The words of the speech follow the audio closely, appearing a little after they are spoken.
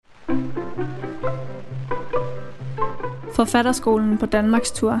Forfatterskolen på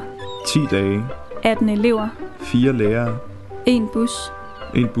Danmarkstur. 10 dage. 18 elever. 4 lærere. 1 bus.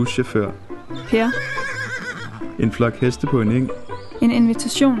 1 buschauffør. Per. En flok heste på en eng. En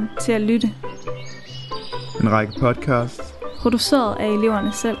invitation til at lytte. En række podcasts. Produceret af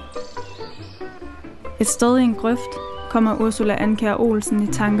eleverne selv. Et sted i en grøft kommer Ursula Andkjær Olsen i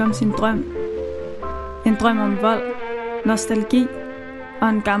tanker om sin drøm. En drøm om vold, nostalgi og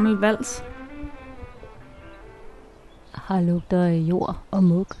en gammel vals. Her lugter jord og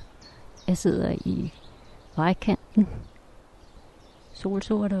mug. Jeg sidder i vejkanten.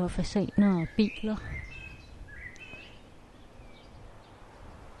 Solsorte og fasaner og biler.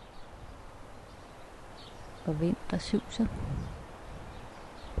 Og vind, der suser.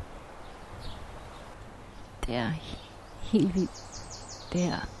 Det er helt vildt. Det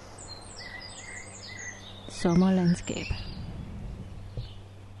er sommerlandskab.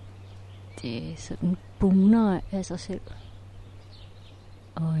 Det er sådan buner af sig selv.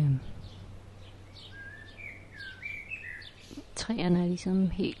 Og træerne er ligesom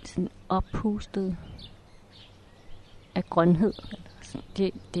helt sådan oppustet af grønhed.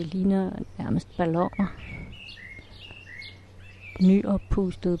 Det ligner nærmest balloner.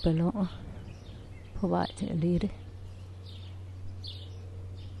 Nyoppustede balloner på vej til at lette.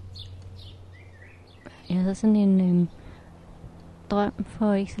 Jeg havde sådan en drøm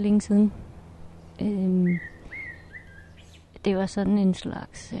for ikke så længe siden. Det var sådan en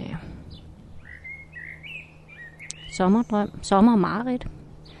slags sommerdrøm, sommermareridt.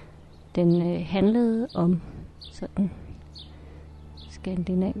 Den handlede om sådan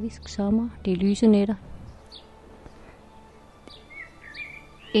skandinavisk sommer, de lyse nætter.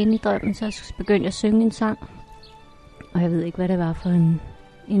 Inde i drømmen så begyndte jeg at synge en sang, og jeg ved ikke hvad det var for en.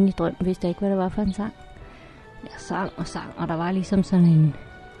 Inde i drømmen vidste jeg ikke hvad det var for en sang. Jeg sang, og der var ligesom sådan en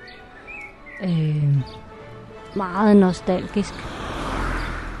meget nostalgisk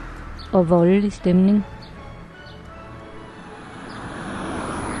og voldelig stemning.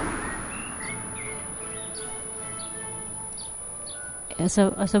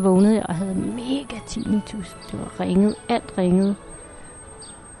 Og så vågnede jeg og havde mega tinnitus. Det var ringet, alt ringede.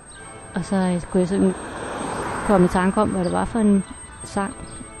 Og så skulle jeg sådan komme i tanke om, hvad det var for en sang,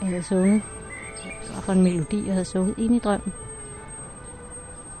 jeg havde sunget. Hvad det var for en melodi, jeg havde sunget ind i drømmen.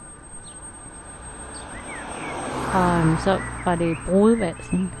 Og så var det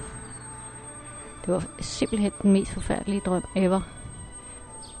brudevalsen. Det var simpelthen den mest forfærdelige drøm ever.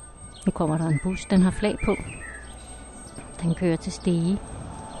 Nu kommer der en bus, den har flag på. Den kører til Stege.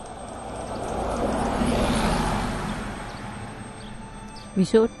 Vi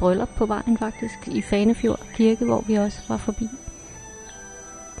så et bryllup på vejen faktisk, i Fanefjord Kirke, hvor vi også var forbi.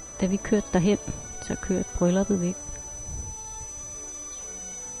 Da vi kørte derhen, så kørte brylluppet væk.